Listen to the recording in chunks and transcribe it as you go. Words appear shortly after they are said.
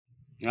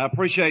I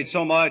appreciate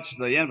so much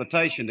the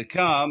invitation to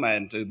come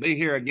and to be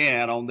here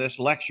again on this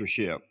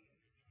lectureship.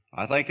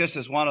 I think this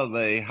is one of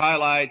the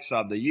highlights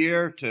of the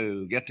year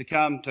to get to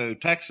come to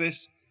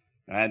Texas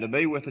and to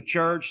be with the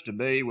church, to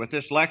be with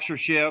this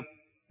lectureship,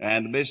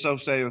 and to be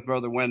associated with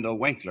Brother Wendell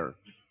Winkler.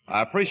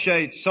 I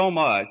appreciate so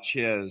much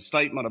his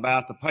statement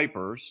about the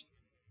papers.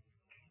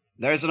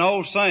 There's an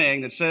old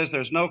saying that says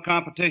there's no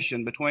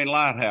competition between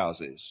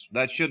lighthouses.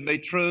 That should be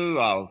true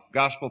of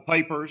gospel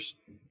papers.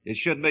 It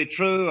should be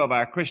true of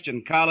our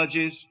Christian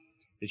colleges.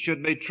 It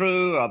should be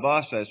true of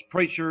us as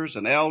preachers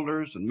and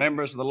elders and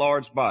members of the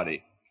Lord's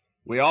body.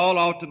 We all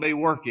ought to be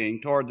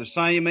working toward the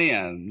same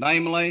end,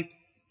 namely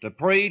to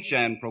preach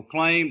and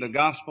proclaim the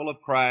gospel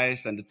of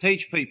Christ and to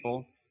teach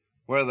people,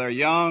 whether they're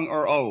young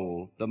or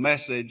old, the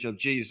message of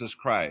Jesus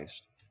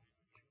Christ.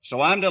 So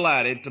I'm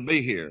delighted to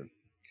be here.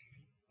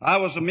 I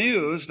was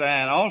amused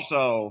and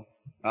also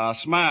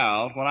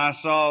smiled when I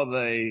saw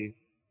the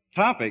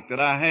topic that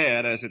I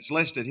had as it's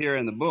listed here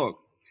in the book.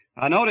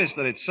 I noticed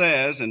that it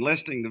says, in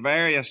listing the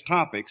various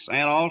topics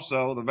and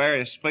also the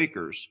various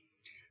speakers,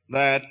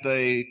 that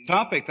the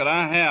topic that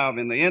I have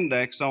in the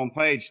index on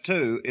page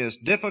 2 is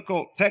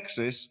Difficult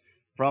Texas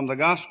from the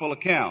Gospel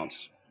Accounts.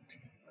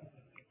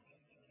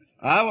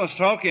 I was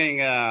talking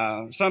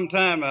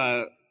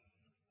sometime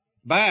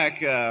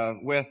back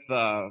with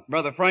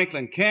Brother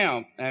Franklin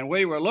Camp, and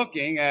we were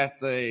looking at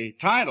the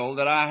title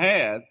that I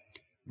had.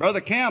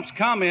 Brother Camp's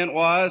comment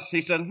was,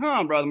 he said,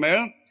 Brother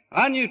Merideth,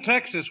 I knew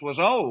Texas was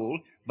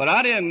old, but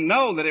I didn't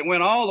know that it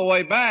went all the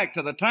way back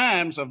to the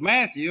times of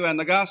Matthew and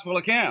the Gospel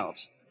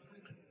accounts.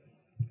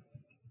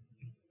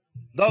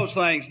 Those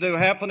things do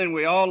happen, and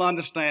we all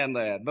understand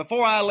that.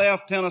 Before I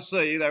left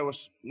Tennessee, there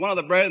was one of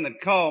the brethren that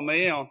called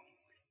me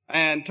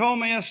and told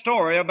me a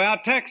story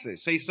about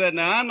Texas. He said,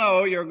 now I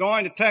know you're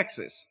going to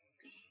Texas,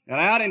 and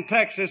out in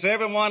Texas,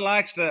 everyone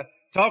likes to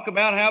talk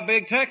about how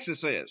big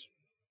Texas is.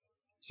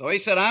 So he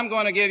said, I'm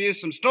going to give you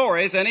some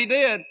stories, and he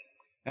did.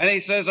 And he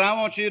says, I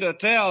want you to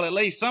tell at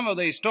least some of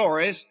these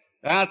stories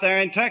out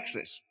there in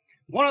Texas.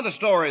 One of the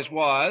stories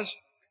was,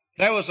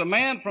 there was a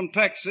man from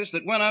Texas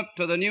that went up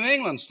to the New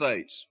England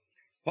states.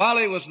 While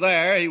he was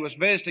there, he was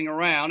visiting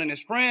around, and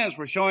his friends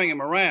were showing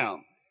him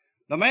around.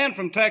 The man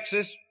from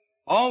Texas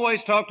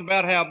always talked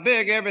about how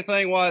big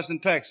everything was in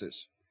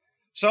Texas.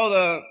 So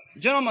the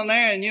gentleman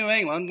there in New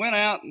England went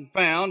out and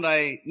found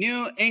a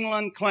New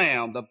England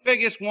clam, the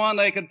biggest one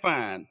they could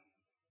find.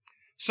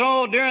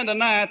 So during the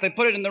night, they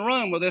put it in the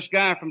room with this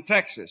guy from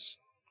Texas.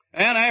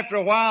 And after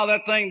a while,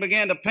 that thing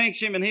began to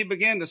pinch him, and he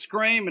began to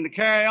scream and to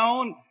carry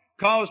on,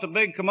 caused a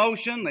big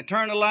commotion. They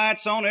turned the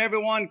lights on.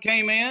 Everyone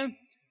came in.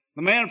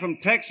 The man from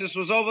Texas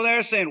was over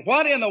there saying,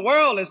 what in the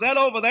world is that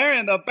over there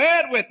in the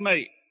bed with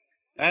me?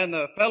 And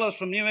the fellows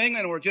from New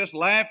England were just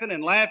laughing,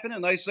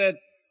 and they said,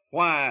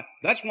 why,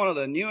 that's one of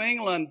the New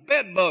England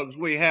bed bugs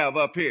we have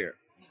up here.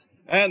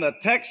 And the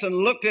Texan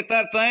looked at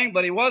that thing,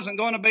 but he wasn't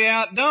going to be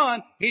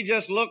outdone. He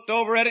just looked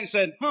over at it and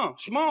said,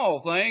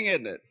 small thing,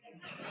 isn't it?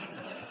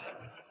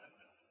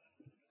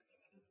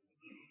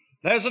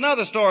 There's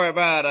another story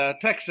about a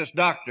Texas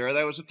doctor.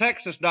 There was a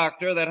Texas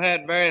doctor that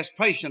had various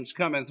patients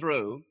coming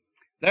through.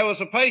 There was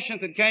a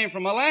patient that came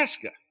from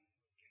Alaska.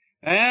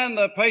 And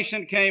the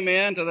patient came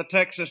in to the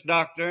Texas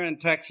doctor in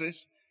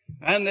Texas.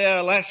 And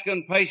the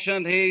Alaskan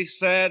patient, he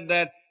said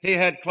that he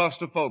had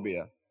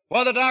claustrophobia.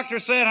 Well, the doctor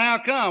said,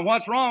 how come?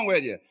 What's wrong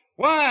with you?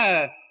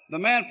 Why, the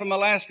man from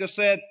Alaska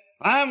said,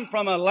 I'm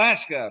from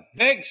Alaska,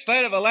 big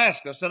state of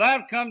Alaska. Said,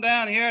 I've come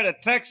down here to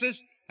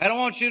Texas, and I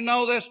want you to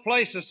know this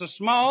place is so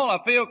small,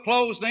 I feel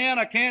closed in,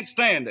 I can't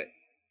stand it.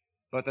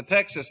 But the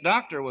Texas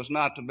doctor was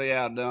not to be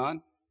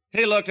outdone.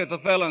 He looked at the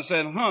fellow and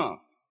said,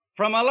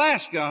 from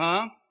Alaska,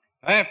 huh?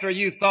 After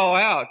you thaw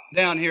out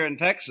down here in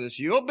Texas,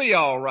 you'll be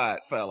all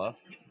right, fella.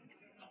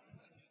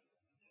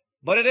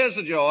 But it is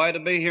a joy to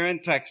be here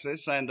in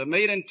Texas and to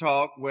meet and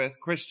talk with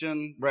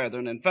Christian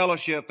brethren in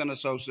fellowship and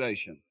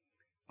association.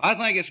 I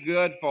think it's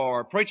good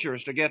for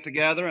preachers to get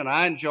together, and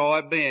I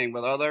enjoy being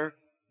with other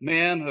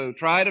men who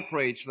try to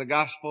preach the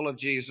gospel of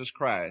Jesus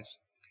Christ.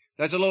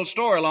 There's a little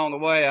story along the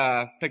way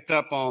I picked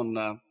up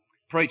on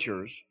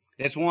preachers.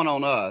 It's one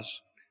on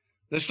us.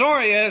 The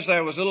story is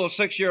there was a little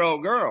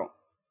 6-year-old girl.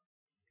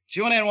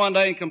 She went in one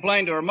day and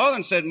complained to her mother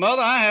and said,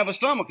 Mother, I have a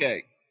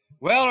stomachache.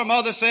 Well, her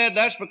mother said,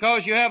 that's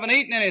because you haven't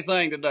eaten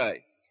anything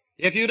today.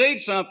 If you'd eat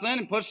something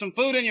and put some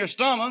food in your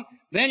stomach,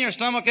 then your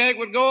stomachache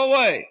would go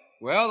away.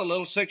 Well, the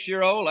little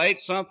 6-year-old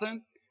ate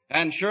something,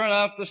 and sure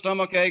enough, the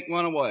stomachache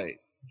went away.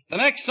 The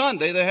next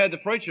Sunday, they had the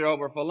preacher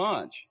over for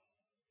lunch.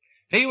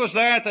 He was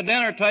there at the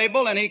dinner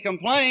table, and he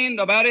complained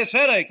about his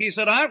headache. He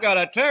said, I've got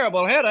a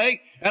terrible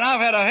headache, and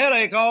I've had a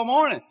headache all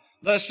morning.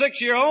 The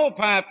 6-year-old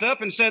piped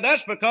up and said,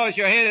 that's because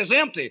your head is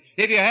empty.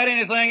 If you had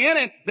anything in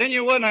it, then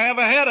you wouldn't have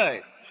a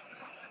headache.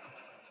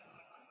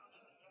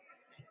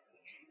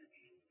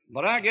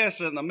 But I guess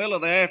in the middle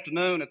of the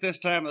afternoon at this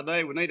time of the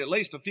day, we need at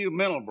least a few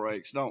mental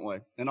breaks, don't we,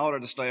 in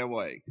order to stay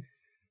awake.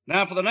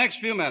 Now, for the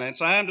next few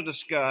minutes, I am to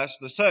discuss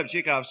the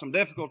subject of some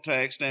difficult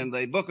texts in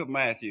the book of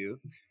Matthew.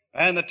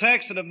 And the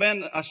texts that have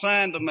been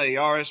assigned to me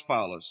are as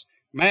follows.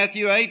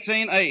 Matthew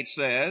 18:8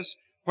 says,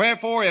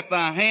 "Wherefore if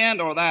thy hand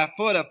or thy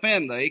foot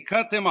offend thee,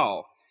 cut them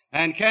off,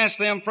 and cast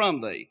them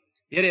from thee.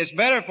 It is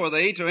better for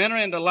thee to enter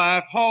into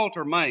life halt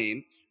or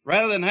maimed,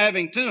 rather than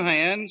having 2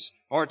 hands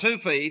or 2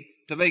 feet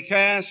to be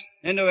cast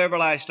into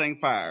everlasting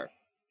fire."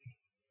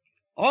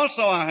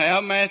 Also I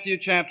have Matthew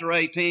chapter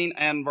 18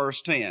 and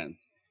verse 10.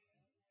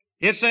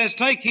 It says,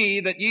 "Take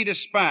heed that ye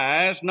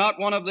despise not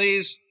one of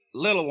these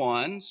little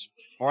ones,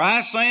 for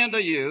I say unto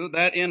you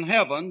that in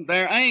heaven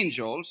their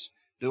angels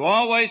do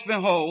always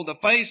behold the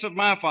face of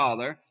my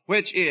Father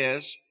which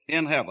is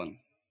in heaven."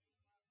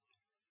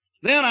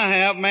 Then I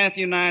have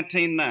Matthew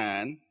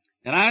 19:9,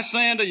 "And I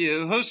say unto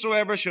you,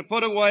 whosoever shall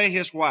put away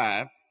his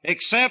wife,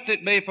 except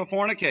it be for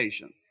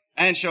fornication,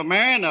 and shall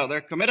marry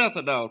another, committeth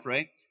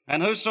adultery,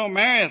 and whoso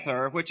marrieth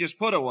her which is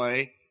put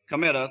away,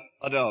 committeth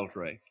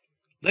adultery."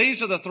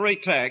 These are the 3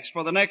 texts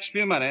for the next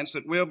few minutes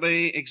that we'll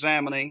be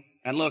examining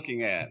and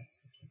looking at.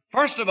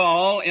 First of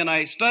all, in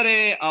a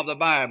study of the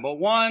Bible,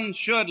 one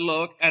should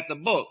look at the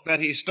book that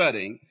he's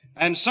studying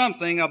and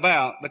something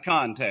about the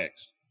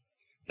context.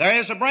 There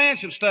is a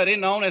branch of study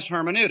known as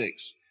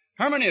hermeneutics.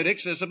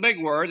 Hermeneutics is a big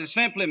word. It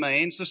simply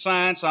means the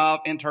science of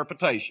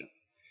interpretation.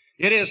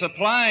 It is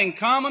applying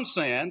common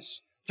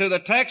sense to the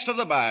text of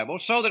the Bible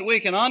so that we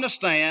can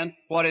understand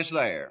what is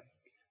there.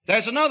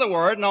 There's another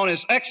word known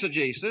as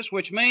exegesis,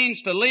 which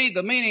means to lead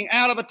the meaning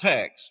out of a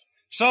text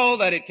so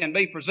that it can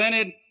be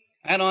presented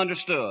and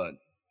understood.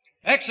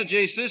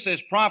 Exegesis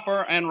is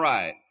proper and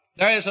right.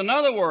 There is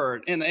another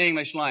word in the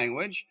English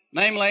language,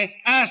 namely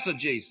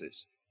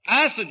eisegesis.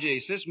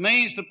 Eisegesis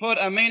means to put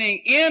a meaning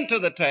into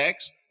the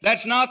text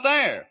that's not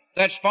there,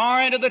 that's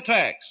far into the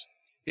text.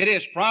 It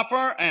is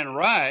proper and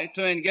right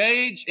to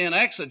engage in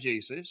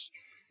exegesis.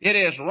 It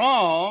is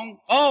wrong,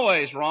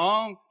 always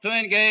wrong, to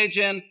engage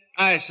in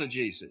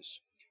eisegesis.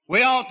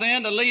 We ought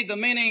then to lead the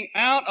meaning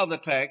out of the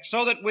text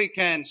so that we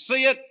can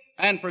see it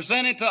and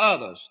present it to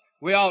others.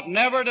 We ought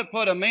never to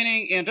put a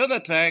meaning into the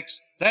text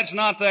that's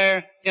not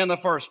there in the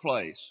first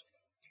place.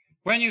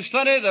 When you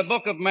study the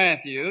book of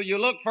Matthew, you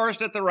look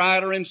first at the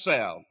writer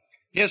himself.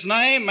 His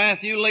name,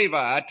 Matthew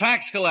Levi, a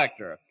tax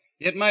collector.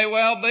 It may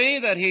well be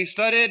that he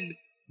studied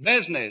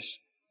business,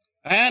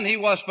 and he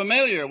was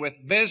familiar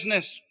with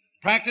business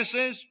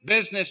practices,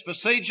 business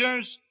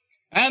procedures,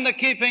 and the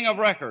keeping of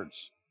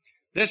records.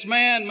 This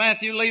man,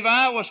 Matthew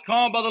Levi, was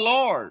called by the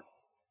Lord.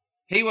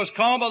 He was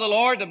called by the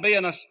Lord to be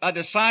a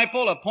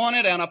disciple,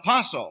 appointed an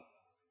apostle,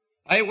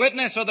 a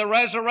witness of the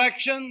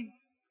resurrection,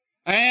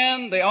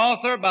 and the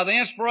author, by the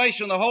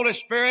inspiration of the Holy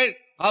Spirit,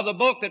 of the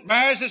book that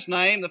bears his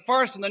name, the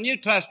first in the New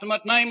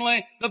Testament,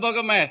 namely the book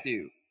of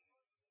Matthew.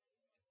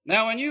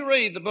 Now, when you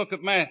read the book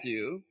of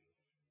Matthew,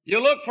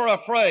 you look for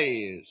a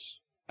phrase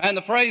and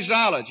the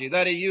phraseology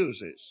that he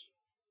uses.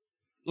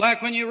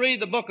 Like when you read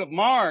the book of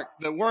Mark,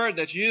 the word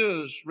that's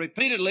used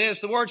repeatedly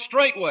is the word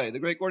straightway. The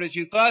Greek word is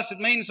euthus. It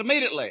means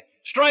immediately,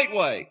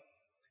 straightway.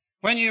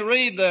 When you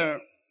read the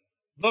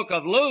book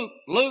of Luke,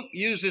 Luke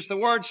uses the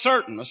word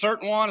certain, a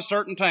certain one, a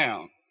certain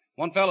town.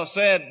 One fellow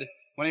said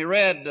when he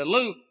read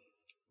Luke,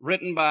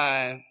 written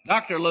by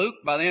Dr. Luke,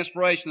 by the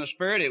inspiration of the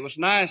Spirit, it was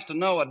nice to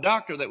know a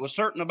doctor that was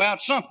certain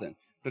about something,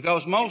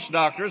 because most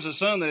doctors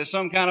assume that it's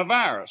some kind of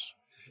virus.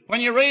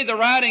 When you read the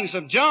writings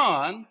of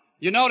John,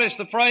 you notice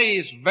the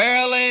phrase,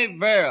 verily,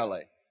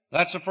 verily.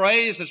 That's a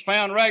phrase that's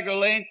found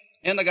regularly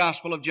in the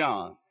Gospel of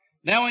John.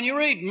 Now, when you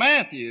read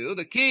Matthew,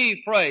 the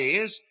key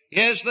phrase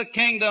is the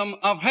kingdom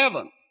of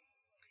heaven.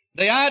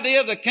 The idea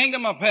of the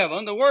kingdom of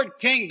heaven, the word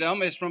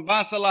kingdom is from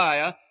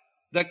basileia.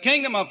 The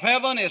kingdom of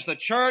heaven is the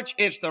church.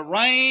 It's the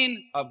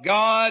reign of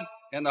God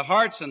in the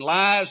hearts and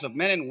lives of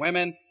men and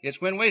women. It's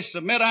when we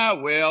submit our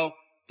will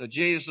to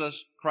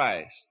Jesus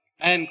Christ.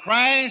 And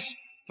Christ,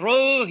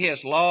 through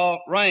His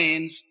law,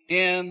 reigns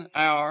in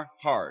our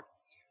heart.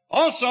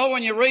 Also,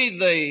 when you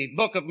read the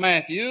book of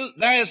Matthew,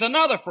 there is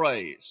another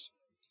phrase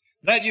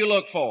that you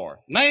look for,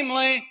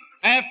 namely,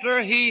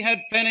 after He had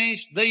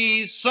finished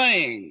these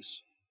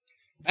sayings.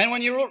 And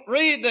when you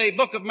read the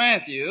book of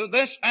Matthew,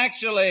 this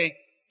actually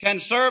can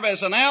serve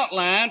as an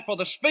outline for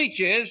the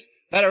speeches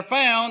that are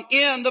found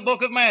in the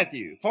book of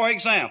Matthew. For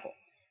example,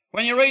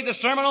 when you read the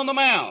Sermon on the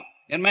Mount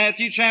in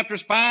Matthew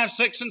chapters 5,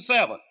 6, and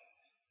 7,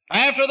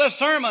 after the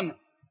sermon,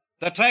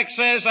 the text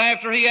says,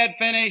 after He had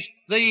finished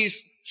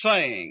these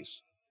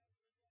sayings.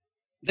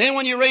 Then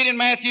when you read in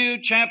Matthew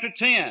chapter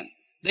 10,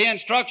 the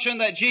instruction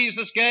that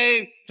Jesus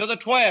gave to the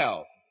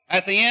 12,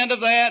 at the end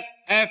of that,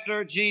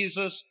 after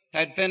Jesus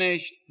had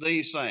finished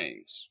these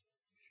sayings.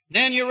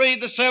 Then you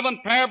read the 7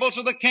 parables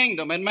of the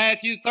kingdom in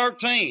Matthew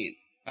 13.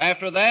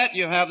 After that,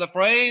 you have the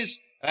phrase,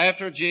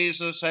 after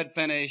Jesus had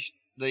finished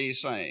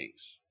these sayings.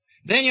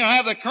 Then you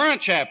have the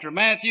current chapter,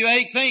 Matthew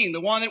 18,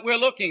 the one that we're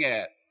looking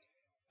at.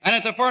 And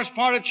at the first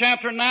part of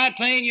chapter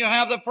 19, you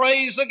have the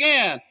phrase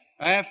again,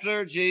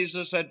 after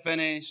Jesus had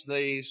finished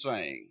these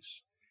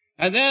sayings.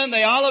 And then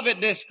the Olivet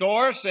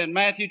Discourse in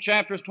Matthew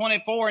chapters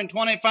 24 and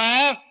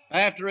 25,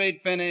 after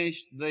He'd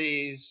finished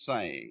these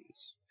sayings.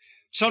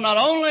 So not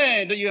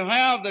only do you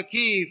have the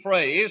key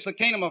phrase, the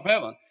kingdom of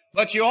heaven,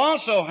 But you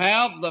also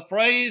have the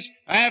phrase,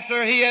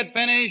 after he had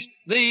finished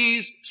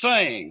these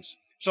sayings.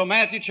 So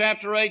Matthew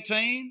chapter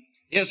 18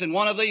 is in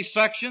one of these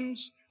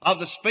sections of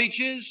the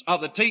speeches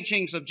of the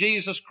teachings of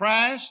Jesus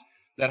Christ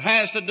that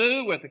has to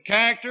do with the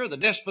character, the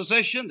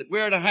disposition that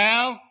we're to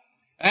have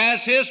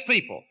as his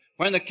people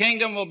when the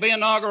kingdom will be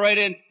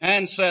inaugurated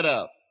and set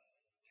up.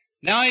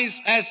 Now,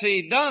 as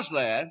he does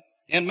that,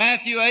 in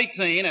Matthew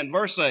 18 and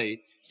verse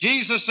 8,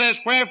 Jesus says,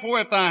 "Wherefore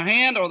if thy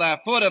hand or thy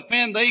foot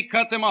offend thee,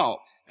 cut them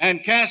off,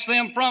 and cast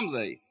them from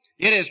thee.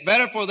 It is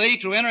better for thee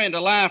to enter into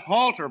life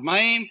halt or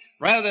maimed,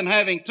 rather than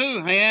having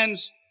 2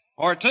 hands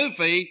or 2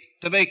 feet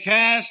to be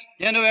cast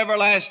into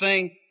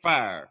everlasting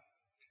fire."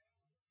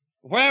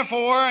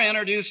 Wherefore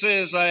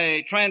introduces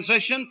a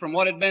transition from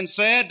what had been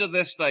said to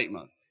this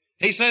statement.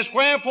 He says,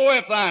 "Wherefore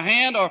if thy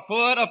hand or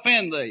foot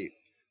offend thee."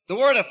 The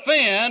word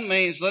offend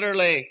means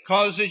literally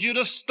causes you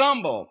to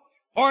stumble,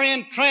 or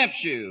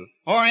entraps you,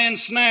 or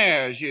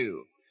ensnares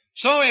you.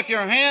 So if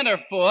your hand or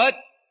foot,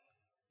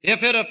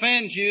 if it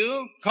offends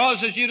you,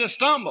 causes you to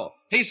stumble,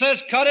 he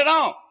says, cut it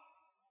off.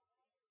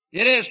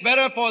 It is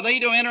better for thee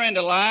to enter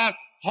into life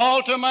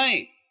halt or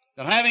maimed,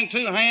 than having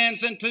 2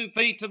 hands and 2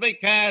 feet to be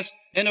cast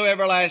into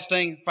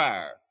everlasting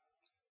fire.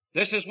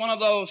 This is one of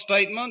those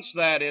statements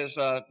that is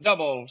a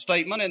double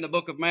statement in the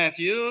book of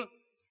Matthew.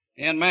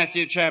 In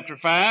Matthew chapter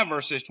 5,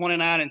 verses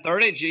 29 and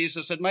 30,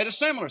 Jesus had made a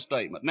similar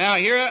statement. Now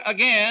here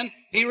again,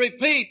 he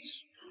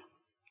repeats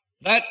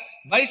that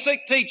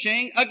basic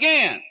teaching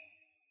again.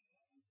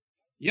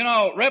 You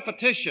know,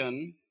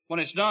 repetition, when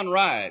it's done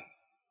right,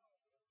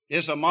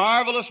 is a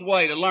marvelous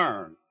way to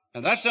learn.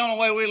 And that's the only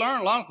way we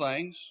learn a lot of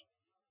things.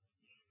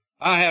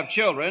 I have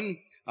children.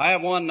 I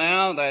have one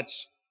now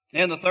that's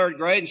in the 3rd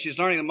grade, and she's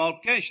learning the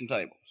multiplication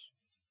tables.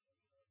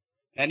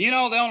 And you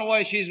know the only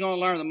way she's going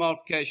to learn the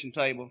multiplication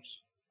tables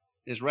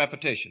is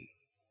repetition.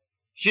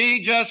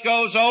 She just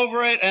goes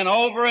over it and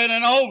over it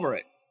and over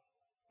it.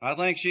 I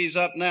think she's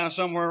up now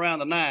somewhere around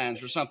the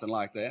 9s or something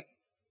like that.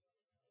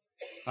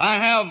 I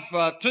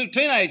have 2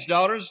 teenage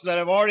daughters that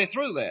have already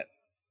through that.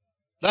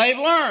 They've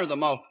learned the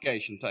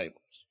multiplication tables.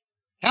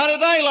 How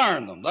did they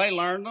learn them? They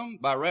learned them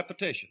by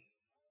repetition.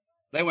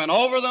 They went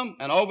over them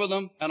and over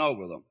them and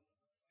over them.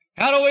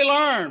 How do we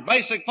learn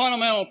basic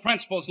fundamental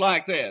principles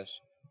like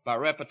this? By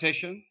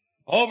repetition,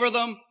 over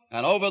them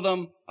and over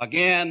them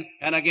again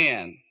and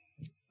again.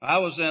 I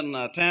was in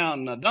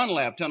town,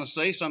 Dunlap,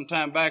 Tennessee, some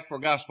time back for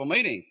a gospel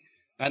meeting.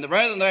 And the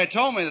brethren there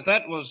told me that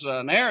that was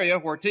an area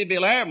where T.B.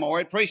 Larimore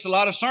had preached a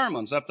lot of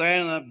sermons up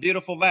there in a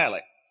beautiful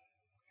valley.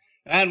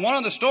 And one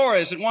of the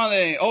stories that one of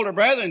the older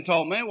brethren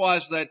told me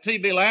was that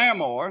T.B.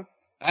 Larimore,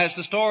 as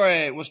the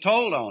story was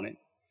told on it,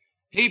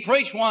 he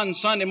preached one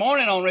Sunday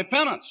morning on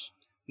repentance.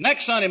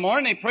 Next Sunday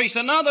morning, he preached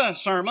another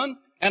sermon,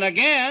 and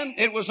again,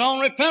 it was on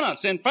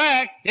repentance. In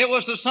fact, it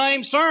was the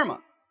same sermon.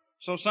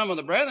 So some of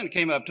the brethren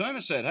came up to him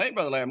and said, "Hey,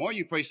 Brother Larimore,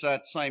 you preached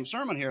that same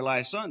sermon here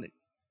last Sunday."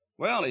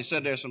 Well, he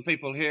said, "There's some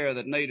people here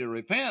that need to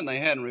repent. They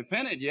hadn't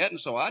repented yet,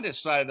 and so I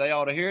decided they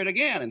ought to hear it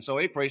again." And so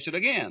he preached it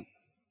again.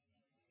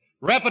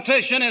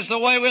 Repetition is the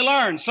way we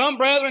learn. Some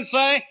brethren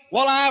say,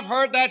 "Well, I've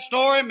heard that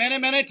story many,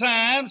 many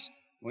times."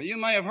 Well, you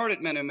may have heard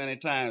it many, many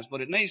times, but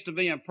it needs to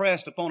be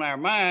impressed upon our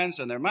minds,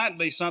 and there might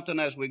be something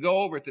as we go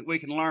over it that we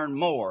can learn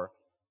more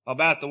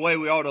about the way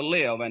we ought to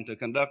live and to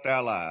conduct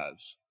our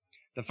lives.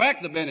 The fact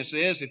of the business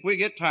is, if we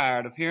get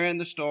tired of hearing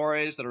the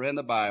stories that are in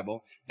the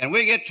Bible, and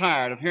we get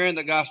tired of hearing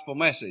the gospel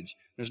message,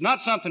 there's not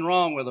something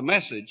wrong with the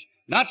message,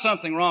 not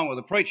something wrong with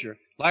the preacher,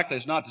 like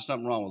there's not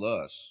something wrong with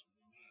us.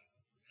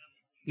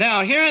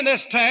 Now, here in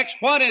this text,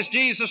 what is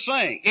Jesus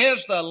saying?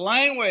 Is the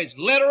language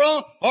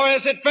literal or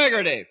is it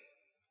figurative?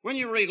 When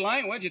you read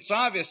language, it's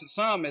obvious that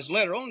some is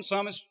literal and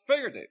some is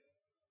figurative.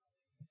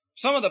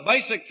 Some of the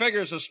basic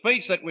figures of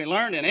speech that we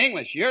learned in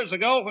English years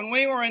ago when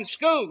we were in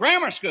school,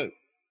 grammar school,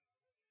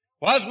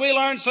 was we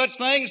learned such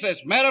things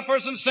as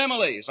metaphors and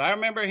similes. I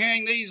remember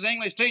hearing these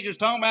English teachers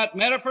talking about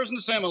metaphors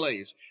and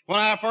similes. When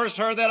I first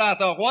heard that, I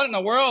thought, what in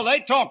the world are they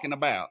talking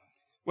about?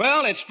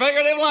 Well, it's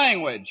figurative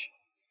language.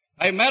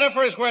 A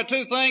metaphor is where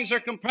 2 things are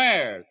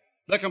compared.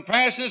 The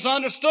comparison is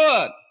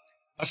understood.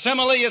 A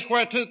simile is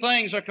where 2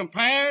 things are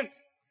compared,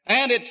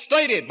 and it's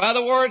stated by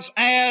the words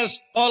as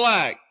or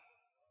like.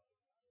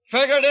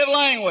 Figurative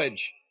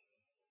language.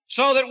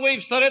 So that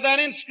we've studied that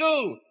in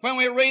school. When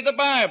we read the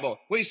Bible,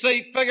 we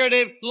see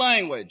figurative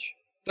language.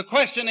 The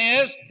question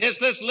is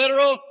this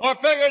literal or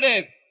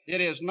figurative?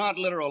 It is not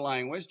literal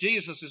language.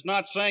 Jesus is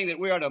not saying that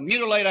we are to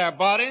mutilate our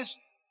bodies,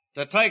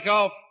 to take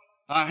off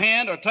a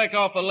hand or take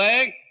off a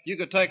leg. You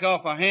could take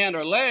off a hand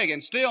or leg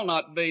and still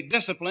not be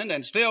disciplined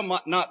and still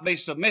not be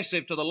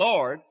submissive to the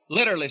Lord,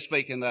 literally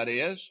speaking, that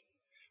is.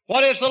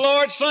 What is the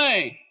Lord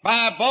saying?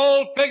 By a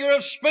bold figure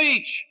of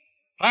speech,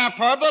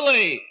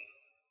 hyperbole,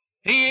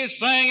 He is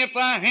saying, if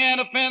thy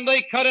hand offend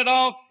thee, cut it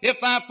off. If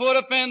thy foot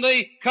offend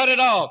thee, cut it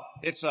off.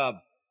 It's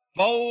a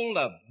bold,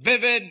 a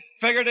vivid,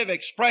 figurative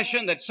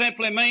expression that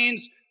simply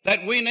means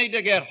that we need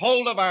to get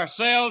hold of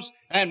ourselves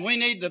and we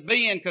need to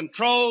be in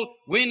control.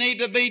 We need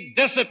to be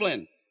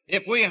disciplined.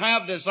 If we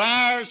have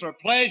desires or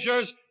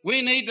pleasures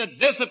we need to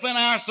discipline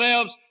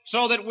ourselves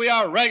so that we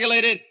are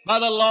regulated by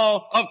the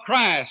law of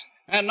Christ.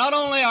 And not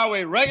only are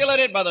we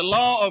regulated by the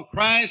law of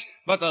Christ,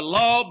 but the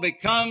law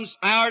becomes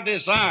our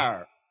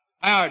desire.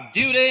 Our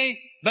duty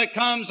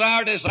becomes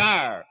our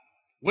desire.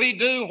 We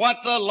do what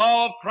the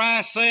law of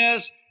Christ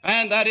says,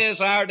 and that is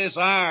our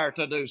desire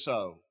to do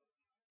so.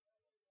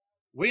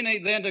 We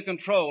need then to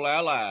control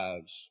our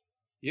lives.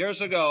 Years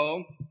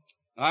ago,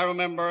 I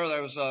remember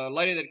there was a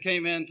lady that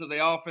came into the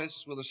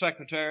office with a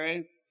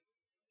secretary.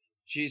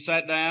 She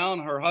sat down.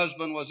 Her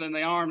husband was in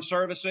the armed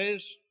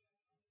services,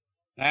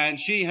 and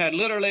she had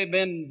literally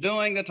been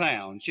doing the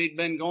town. She'd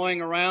been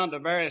going around to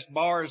various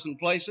bars and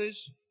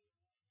places,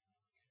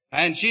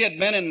 and she had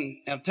been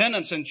in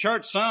attendance in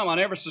church some. I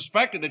never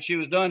suspected that she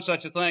was doing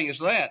such a thing as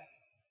that.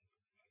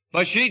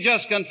 But she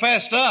just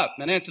confessed up,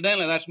 and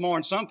incidentally, that's more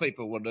than some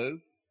people will do.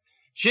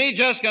 She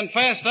just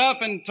confessed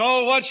up and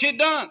told what she'd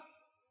done.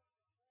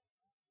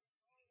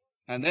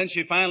 And then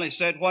she finally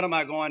said, what am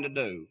I going to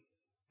do?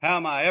 How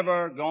am I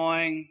ever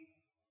going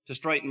to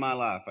straighten my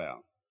life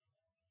out?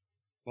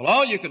 Well,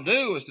 all you could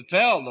do is to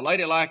tell the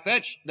lady like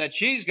that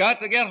she's got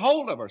to get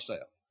hold of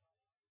herself,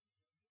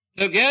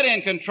 to get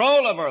in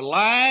control of her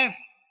life,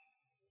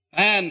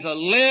 and to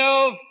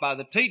live by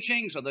the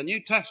teachings of the New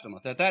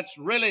Testament, that's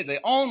really the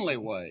only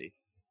way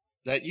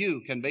that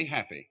you can be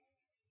happy.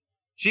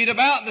 She'd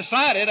about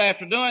decided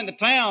after doing the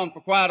town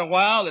for quite a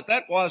while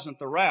that wasn't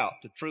the route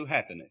to true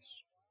happiness.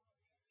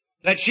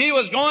 That she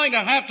was going to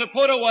have to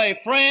put away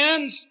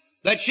friends,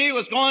 that she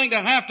was going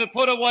to have to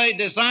put away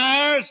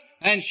desires,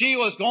 and she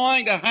was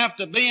going to have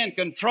to be in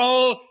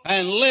control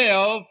and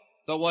live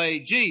the way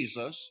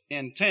Jesus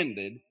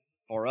intended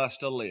for us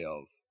to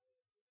live.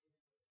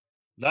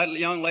 That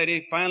young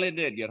lady finally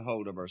did get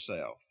hold of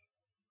herself.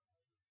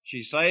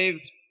 She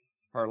saved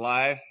her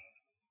life.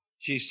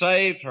 She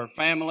saved her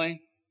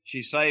family.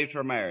 She saved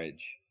her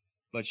marriage.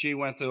 But she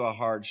went through a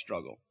hard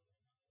struggle.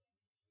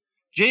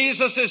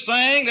 Jesus is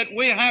saying that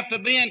we have to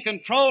be in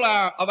control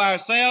of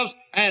ourselves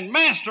and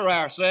master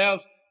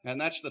ourselves,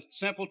 and that's the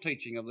simple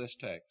teaching of this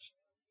text.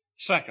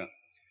 Second,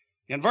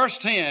 in verse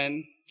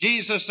 10,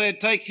 Jesus said,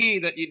 take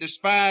heed that ye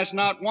despise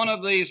not one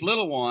of these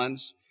little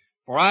ones,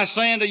 for I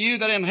say unto you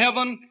that in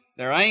heaven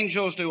their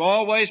angels do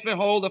always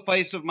behold the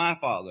face of my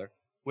Father,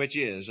 which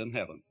is in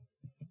heaven.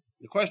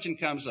 The question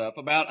comes up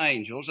about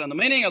angels, and the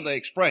meaning of the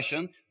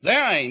expression,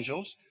 their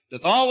angels,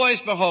 doth always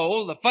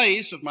behold the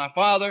face of my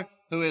Father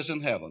who is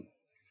in heaven.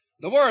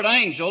 The word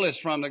angel is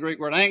from the Greek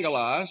word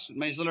angelos. It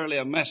means literally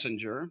a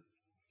messenger.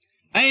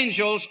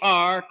 Angels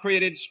are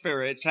created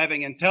spirits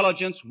having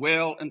intelligence,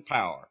 will, and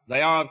power.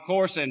 They are, of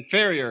course,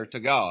 inferior to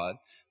God,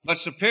 but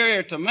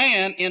superior to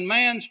man in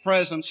man's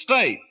present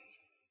state.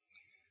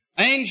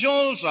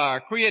 Angels are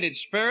created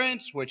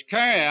spirits which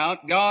carry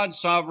out God's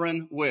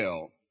sovereign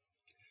will.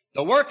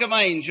 The work of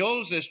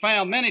angels is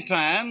found many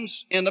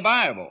times in the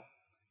Bible.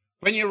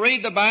 When you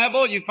read the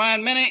Bible, you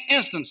find many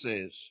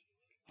instances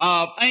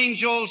of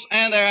angels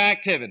and their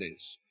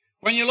activities.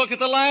 When you look at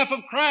the life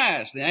of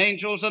Christ, the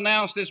angels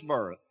announced His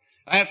birth.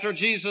 After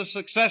Jesus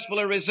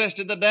successfully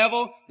resisted the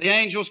devil, the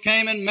angels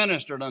came and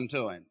ministered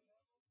unto Him.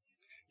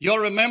 You'll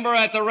remember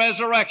at the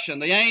resurrection,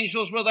 the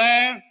angels were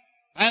there,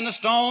 and the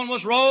stone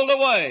was rolled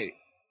away.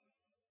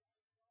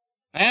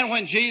 And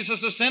when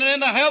Jesus ascended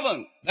into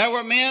heaven, there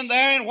were men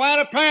there in white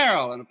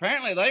apparel, and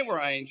apparently they were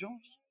angels.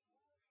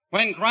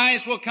 When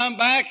Christ will come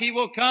back, He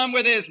will come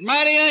with His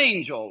mighty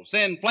angels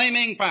in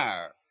flaming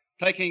fire,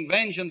 taking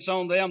vengeance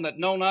on them that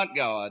know not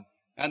God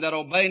and that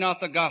obey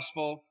not the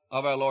gospel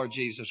of our Lord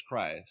Jesus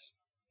Christ.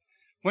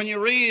 When you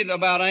read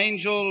about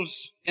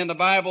angels in the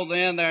Bible,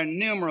 then there are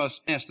numerous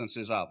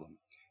instances of them.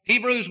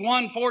 Hebrews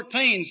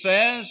 1:14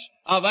 says,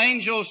 of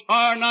angels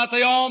are not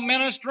they all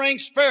ministering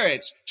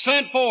spirits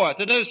sent forth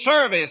to do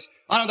service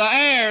unto the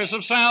heirs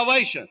of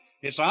salvation?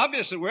 It's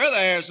obvious that we're the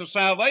heirs of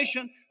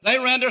salvation. They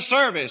render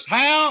service.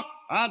 How?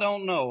 I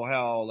don't know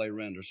how all they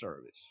render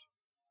service.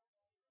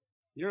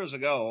 Years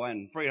ago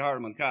in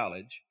Freed-Hardeman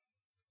College,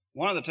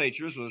 one of the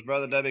teachers was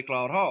Brother W.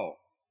 Claude Hall.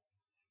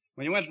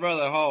 When you went to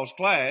Brother Hall's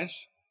class,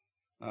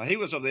 he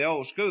was of the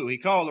old school. He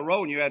called the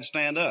roll and you had to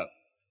stand up.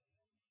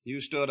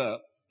 You stood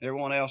up.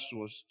 Everyone else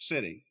was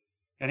sitting.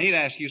 And he'd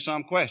ask you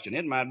some question.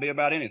 It might be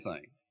about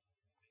anything.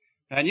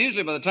 And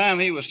usually by the time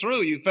he was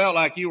through, you felt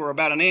like you were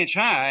about an inch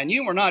high, and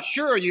you were not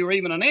sure you were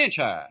even an inch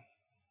high.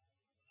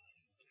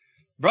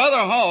 Brother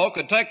Hall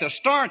could take the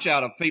starch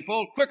out of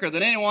people quicker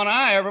than anyone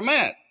I ever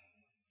met.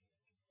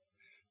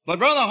 But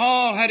Brother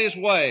Hall had his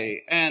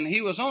way, and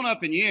he was on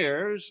up in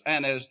years,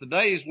 and as the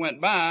days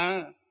went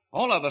by,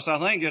 all of us, I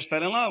think, just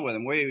fell in love with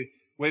him.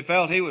 We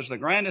felt he was the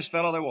grandest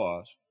fellow there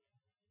was.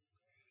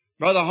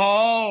 Brother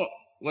Hall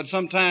would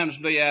sometimes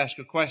be asked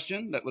a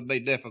question that would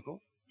be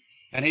difficult,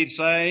 and he'd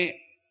say,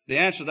 the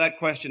answer to that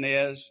question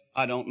is,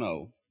 I don't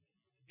know.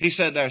 He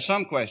said, there are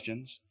some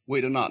questions we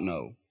do not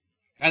know,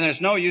 and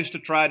there's no use to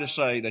try to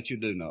say that you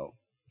do know.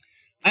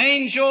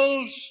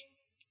 Angels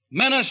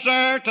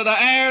minister to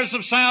the heirs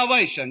of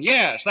salvation.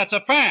 Yes, that's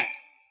a fact.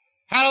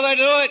 How do they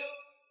do it?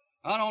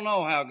 I don't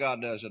know how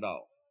God does it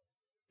all.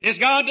 Is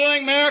God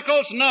doing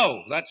miracles?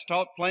 No. That's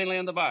taught plainly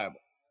in the Bible.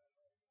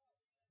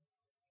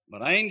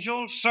 But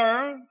angels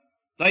serve.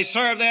 They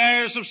serve the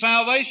heirs of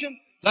salvation.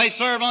 They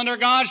serve under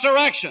God's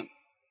direction.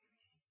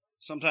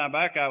 Some time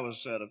back I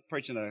was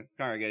preaching a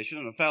congregation,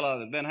 and a fellow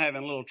that had been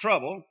having a little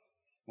trouble.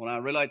 When I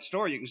relate the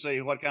story, you can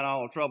see what kind of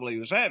all trouble he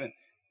was having.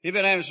 He'd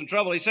been having some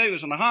trouble. He said he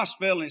was in the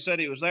hospital, and he said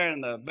he was there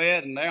in the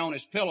bed, and there on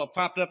his pillow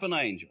popped up an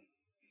angel.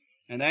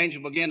 And the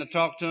angel began to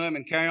talk to him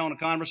and carry on a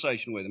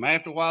conversation with him.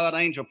 After a while, that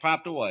angel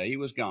popped away. He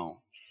was gone.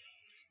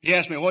 He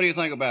asked me, what do you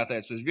think about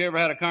that? He says, have you ever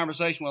had a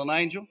conversation with an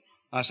angel?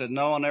 I said,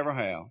 no, I never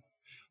have.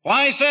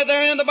 Why, he said,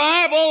 they're in the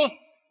Bible.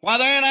 Why,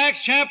 they're in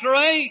Acts chapter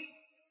 8.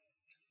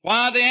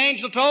 Why, the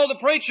angel told the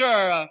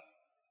preacher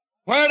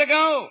where to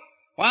go.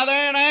 Why,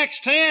 they're in Acts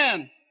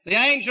 10. The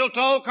angel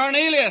told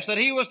Cornelius that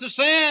he was to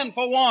send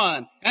for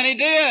one, and he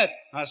did.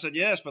 I said,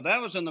 yes, but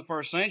that was in the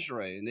first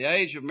century, in the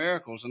age of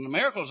miracles, and the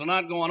miracles are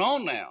not going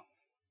on now.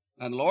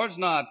 And the Lord's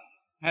not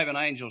having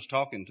angels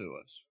talking to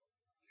us.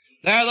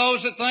 There are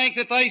those that think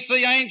that they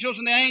see angels,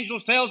 and the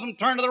angels tells them,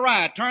 turn to the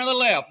right, turn to the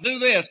left, do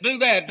this, do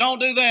that, don't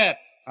do that.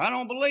 I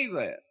don't believe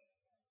that.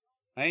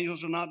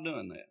 Angels are not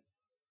doing that.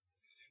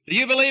 Do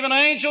you believe in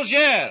angels?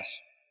 Yes.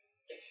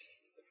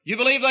 You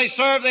believe they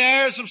serve the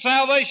heirs of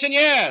salvation?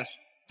 Yes.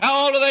 How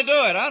all do they do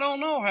it? I don't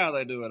know how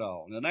they do it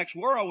all. In the next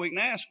world, we can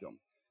ask them.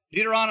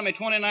 Deuteronomy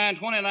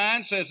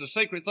 29:29 says the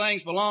secret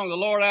things belong to the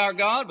Lord our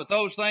God, but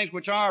those things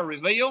which are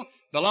revealed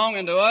belong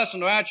unto us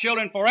and to our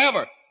children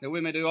forever, that we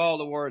may do all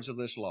the words of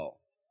this law.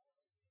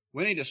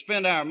 We need to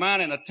spend our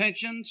mind and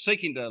attention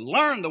seeking to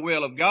learn the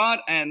will of God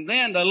and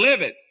then to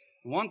live it.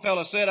 One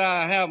fellow said,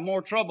 I have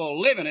more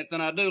trouble living it than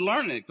I do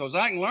learning it, because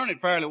I can learn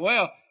it fairly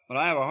well, but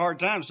I have a hard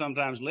time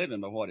sometimes living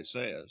by what it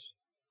says.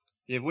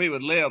 If we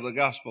would live the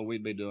gospel,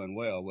 we'd be doing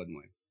well, wouldn't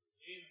we?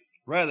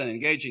 Rather than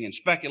engaging in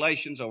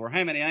speculations over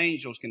how many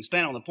angels can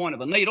stand on the point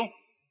of a needle,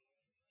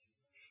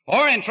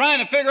 or in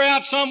trying to figure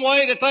out some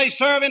way that they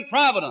serve in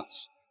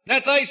providence,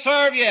 that they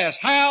serve, yes.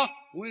 How?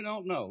 We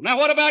don't know. Now,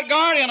 what about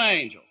guardian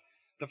angel?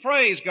 The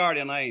phrase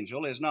guardian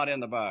angel is not in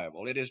the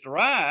Bible. It is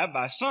derived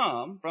by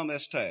some from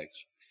this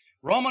text.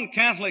 Roman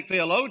Catholic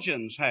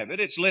theologians have it.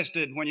 It's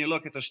listed when you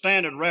look at the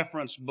standard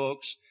reference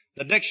books,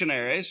 the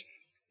dictionaries.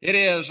 It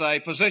is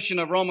a position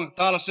of Roman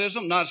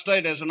Catholicism, not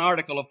stated as an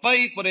article of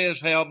faith, but is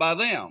held by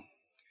them.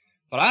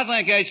 But I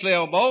think H.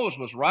 L. Bowes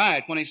was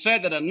right when he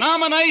said that a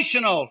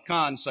nominational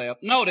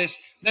concept, notice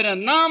that a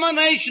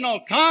nominational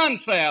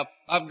concept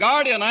of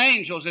guardian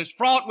angels is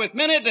fraught with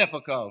many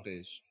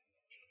difficulties,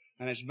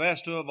 and it's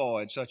best to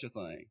avoid such a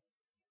thing.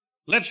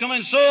 Lipscomb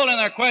and Sewell in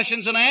their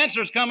questions and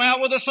answers come out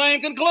with the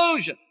same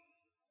conclusion,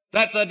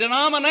 that the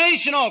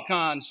denominational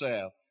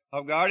concept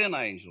of guardian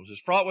angels is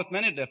fraught with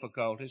many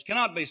difficulties,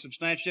 cannot be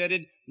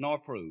substantiated nor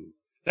proved.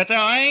 That there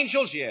are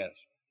angels, yes.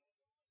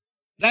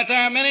 That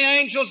there are many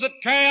angels that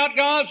carry out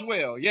God's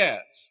will,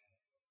 yes.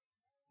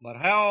 But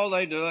how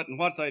they do it and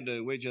what they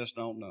do, we just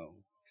don't know.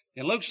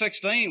 In Luke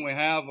 16, we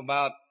have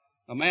about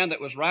a man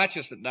that was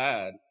righteous that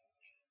died,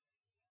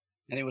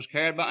 and he was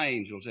carried by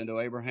angels into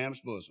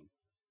Abraham's bosom.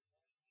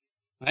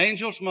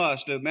 Angels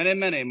must do many,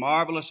 many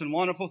marvelous and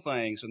wonderful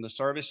things in the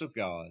service of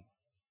God.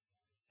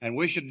 And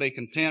we should be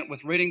content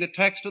with reading the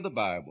text of the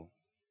Bible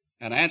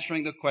and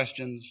answering the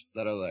questions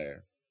that are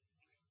there.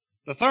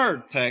 The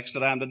third text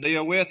that I'm to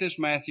deal with is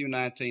Matthew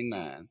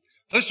 19:9.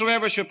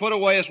 Whosoever shall put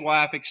away his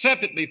wife,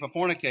 except it be for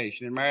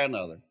fornication, and marry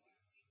another.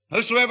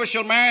 Whosoever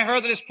shall marry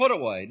her that is put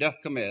away,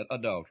 doth commit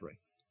adultery.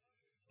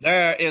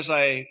 This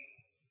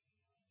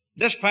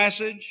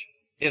passage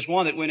is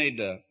one that we need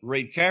to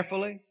read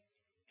carefully,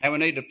 and we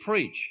need to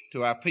preach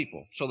to our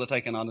people so that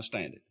they can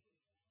understand it.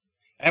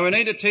 And we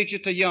need to teach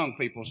it to young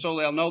people so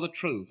they'll know the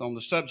truth on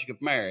the subject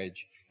of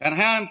marriage and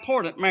how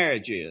important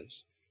marriage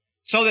is,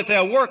 so that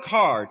they'll work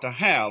hard to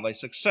have a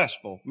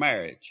successful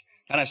marriage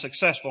and a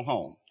successful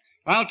home.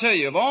 I'll tell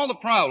you, of all the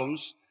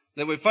problems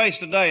that we face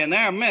today, and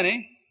there are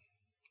many,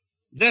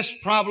 this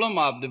problem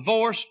of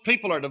divorce,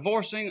 people are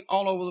divorcing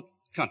all over the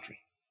country.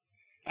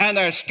 And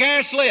there's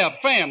scarcely a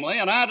family,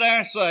 and I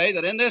dare say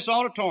that in this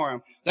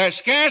auditorium, there's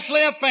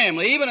scarcely a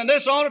family, even in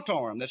this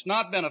auditorium, that's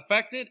not been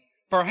affected,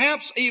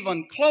 perhaps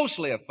even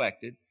closely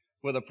affected,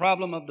 with the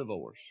problem of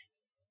divorce.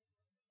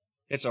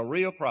 It's a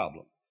real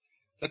problem.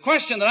 The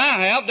question that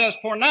I have, does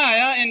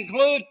porneia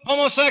include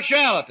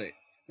homosexuality?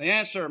 My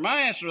answer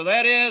to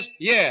that is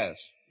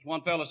yes.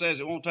 One fellow says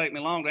it won't take me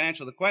long to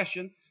answer the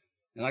question,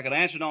 and I could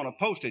answer it on a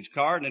postage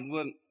card,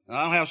 and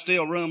I'll have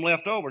still room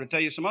left over to tell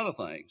you some other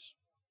things.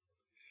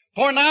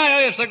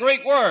 Porneia is the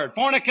Greek word,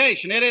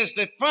 fornication. It is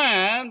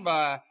defined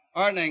by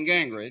Arden and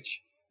Gingrich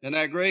in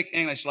their Greek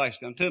English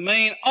lexicon to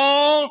mean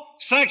all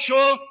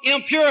sexual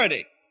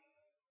impurity,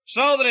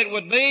 so that it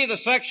would be the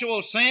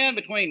sexual sin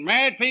between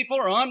married people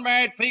or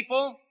unmarried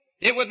people.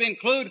 It would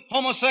include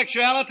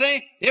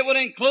homosexuality. It would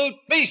include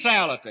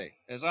bestiality,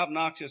 as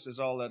obnoxious as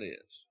all that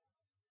is.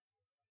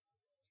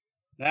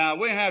 Now,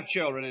 we have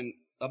children, and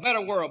a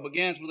better world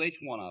begins with each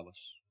one of us.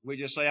 We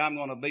just say, I'm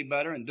going to be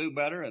better and do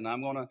better, and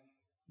I'm going to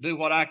do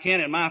what I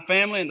can in my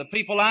family and the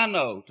people I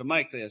know to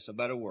make this a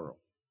better world.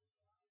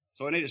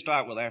 So we need to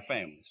start with our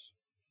families.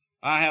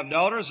 I have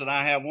daughters and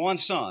I have one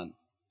son.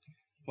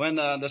 When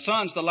the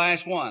son's the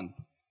last one,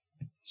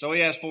 so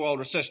he has 4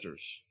 older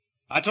sisters.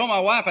 I told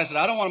my wife, I said,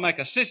 I don't want to make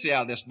a sissy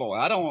out of this boy.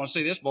 I don't want to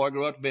see this boy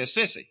grow up to be a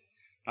sissy.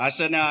 I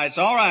said, now, it's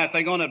all right if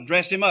they're going to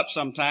dress him up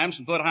sometimes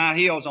and put high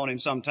heels on him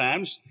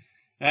sometimes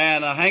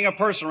and hang a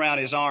purse around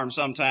his arm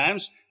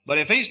sometimes. But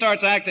if he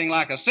starts acting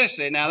like a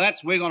sissy, now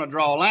we're going to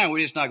draw a line. We're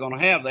just not going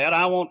to have that.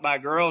 I want my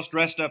girls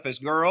dressed up as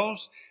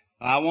girls.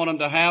 I want them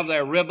to have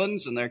their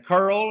ribbons and their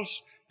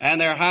curls and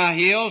their high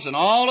heels and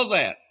all of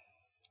that.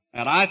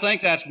 And I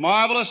think that's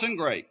marvelous and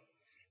great.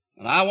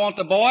 And I want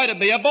the boy to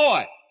be a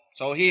boy.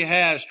 So he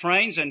has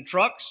trains and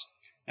trucks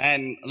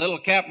and little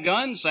cap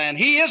guns, and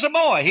he is a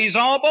boy. He's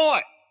all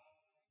boy.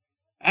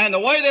 And the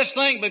way this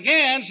thing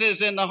begins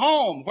is in the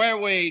home, where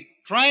we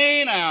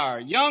train our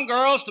young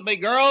girls to be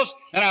girls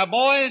and our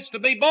boys to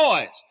be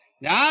boys.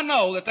 Now, I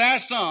know that there are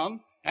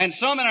some in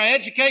our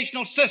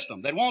educational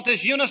system that want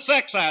this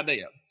unisex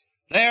idea.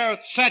 They're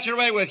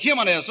saturated with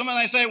humanism, and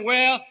they say,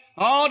 well,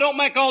 don't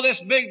make all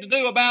this big to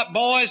do about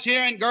boys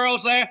here and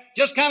girls there.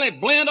 Just kind of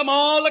blend them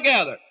all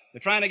together. They're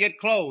trying to get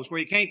clothes where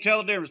you can't tell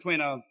the difference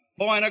between a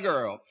boy and a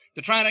girl.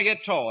 They're trying to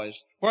get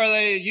toys where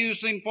they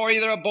use them for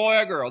either a boy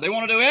or a girl. They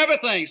want to do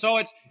everything, so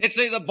it's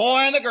either boy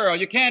and the girl.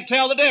 You can't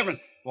tell the difference.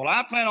 Well,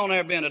 I plan on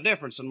there being a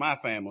difference in my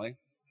family.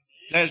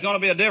 There's going to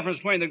be a difference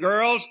between the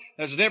girls.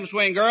 There's a difference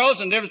between girls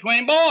and a difference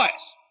between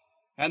boys.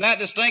 And that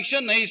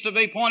distinction needs to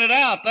be pointed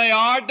out. They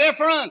are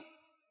different.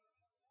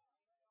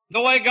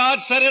 The way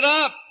God set it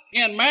up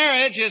in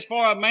marriage is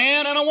for a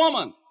man and a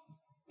woman.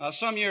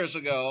 Some years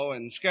ago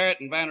in Scarlett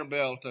and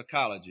Vanderbilt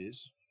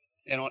colleges,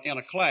 in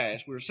a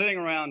class, we were sitting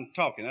around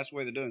talking. That's the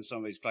way they're doing some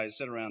of these classes,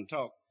 sit around and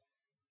talk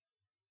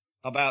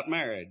about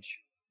marriage.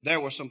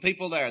 There were some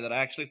people there that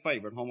actually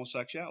favored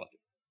homosexuality.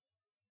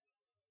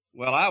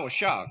 Well, I was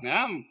shocked.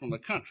 Now, I'm from the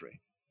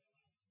country.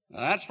 Now,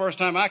 that's the first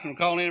time I can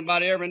recall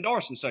anybody ever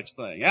endorsing such a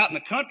thing. Out in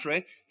the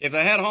country, if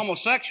they had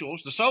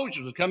homosexuals, the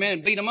soldiers would come in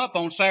and beat them up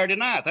on Saturday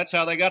night. That's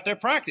how they got their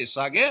practice,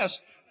 I guess,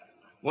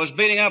 was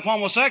beating up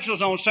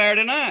homosexuals on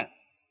Saturday night.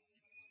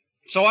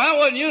 So I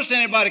wasn't used to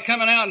anybody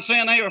coming out and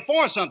saying they were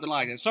for something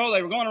like that. So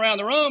they were going around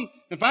the room,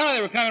 and finally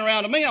they were coming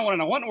around to me. I wanted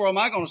to know, what in the world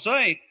am I going to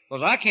say?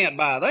 Because I can't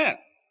buy that.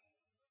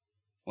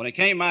 When it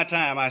came my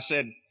time, I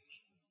said,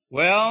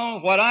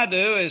 well, what I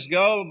do is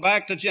go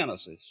back to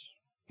Genesis,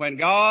 when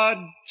God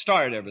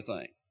started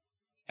everything.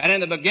 And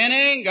in the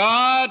beginning,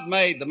 God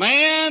made the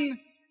man,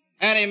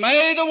 and He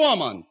made the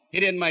woman. He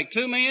didn't make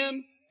 2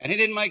 men, and He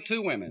didn't make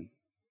 2 women.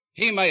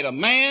 He made a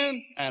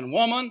man and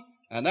woman,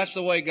 and that's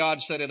the way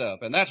God set it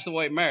up. And that's the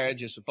way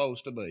marriage is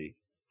supposed to be.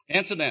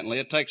 Incidentally,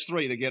 it takes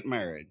 3 to get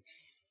married.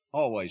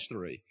 Always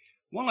 3.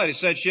 One lady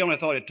said she only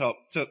thought it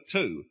took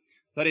 2.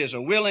 That is,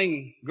 a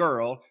willing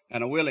girl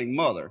and a willing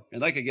mother,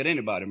 and they could get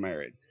anybody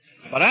married.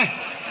 But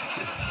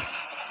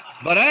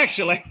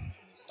actually,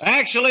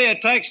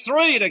 it takes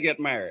 3 to get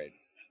married.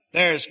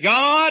 There's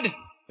God,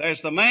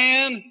 there's the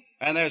man,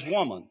 and there's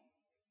woman.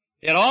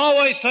 It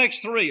always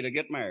takes 3 to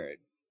get married.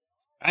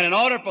 And in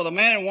order for the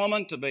man and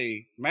woman to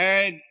be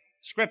married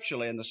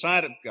scripturally in the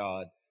sight of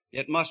God,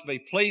 it must be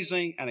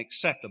pleasing and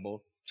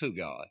acceptable to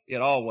God. It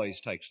always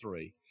takes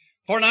 3.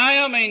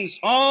 Porneia means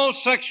all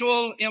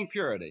sexual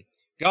impurity.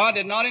 God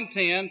did not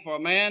intend for a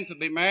man to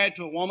be married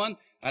to a woman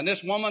and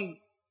this woman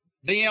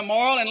be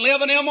immoral and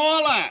live an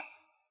immoral life.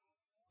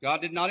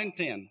 God did not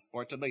intend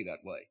for it to be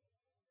that way.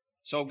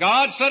 So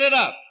God set it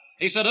up.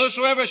 He said,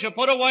 whosoever shall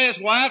put away his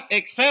wife,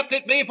 except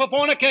it be for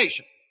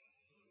fornication.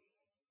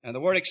 And the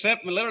word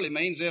except literally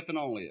means if and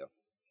only if.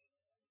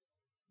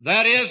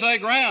 That is a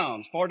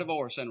grounds for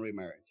divorce and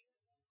remarriage.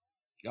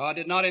 God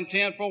did not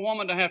intend for a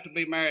woman to have to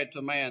be married to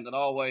a man that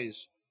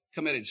always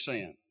committed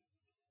sin,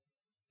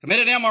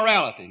 committed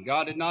immorality.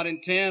 God did not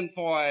intend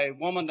for a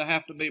woman to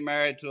have to be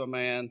married to a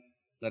man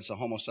that's a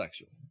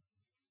homosexual.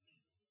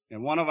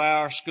 In one of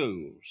our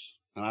schools,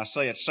 and I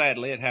say it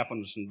sadly, it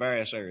happens in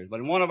various areas,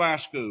 but in one of our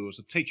schools,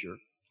 a teacher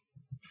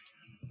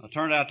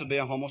turned out to be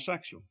a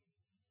homosexual.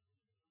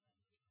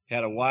 He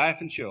had a wife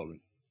and children.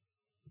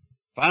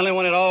 Finally,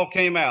 when it all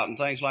came out, and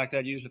things like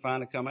that usually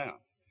finally come out,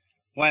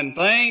 when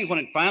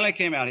it finally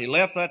came out, he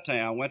left that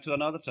town, went to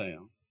another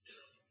town.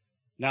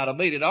 Now, to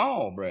beat it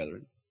all,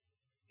 brethren,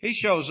 he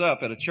shows up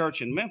at a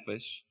church in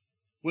Memphis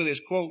with his,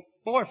 quote,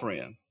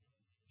 boyfriend.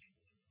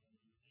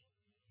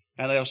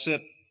 And they'll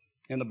sit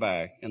in the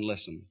back and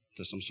listen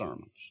to some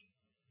sermons.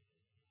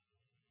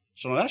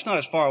 So that's not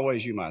as far away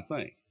as you might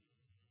think.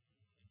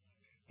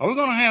 Are we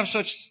going to have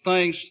such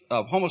things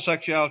of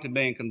homosexuality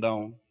being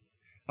condoned?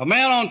 A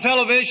man on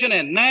television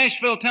in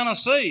Nashville,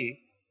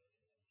 Tennessee,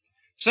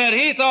 said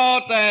he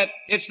thought that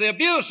it's the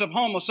abuse of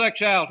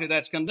homosexuality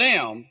that's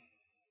condemned,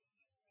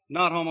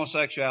 not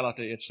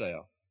homosexuality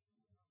itself.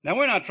 Now,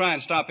 we're not trying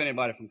to stop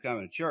anybody from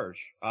coming to church,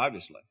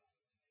 obviously.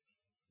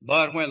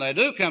 But when they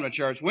do come to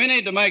church, we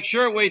need to make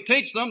sure we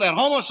teach them that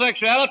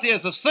homosexuality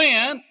is a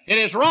sin. It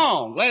is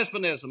wrong.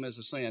 Lesbianism is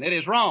a sin. It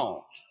is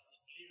wrong.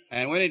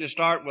 And we need to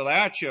start with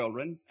our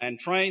children and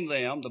train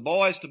them, the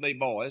boys to be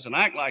boys and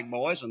act like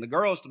boys, and the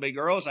girls to be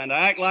girls and to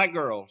act like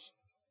girls.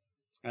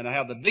 and to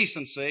have the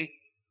decency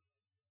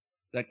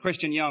that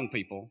Christian young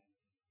people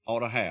ought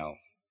to have,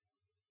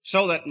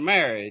 so that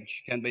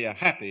marriage can be a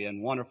happy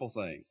and wonderful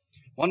thing.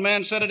 One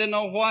man said, I didn't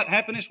know what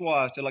happiness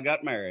was till I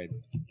got married.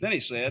 Then he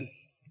said,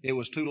 it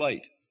was too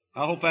late.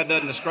 I hope that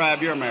doesn't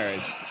describe your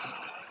marriage.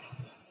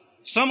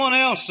 Someone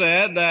else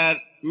said that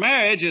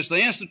marriage is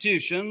the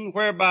institution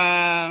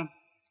whereby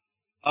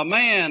a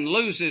man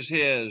loses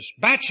his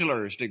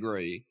bachelor's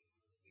degree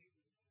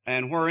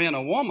and wherein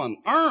a woman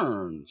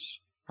earns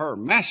her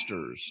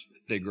master's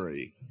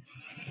degree.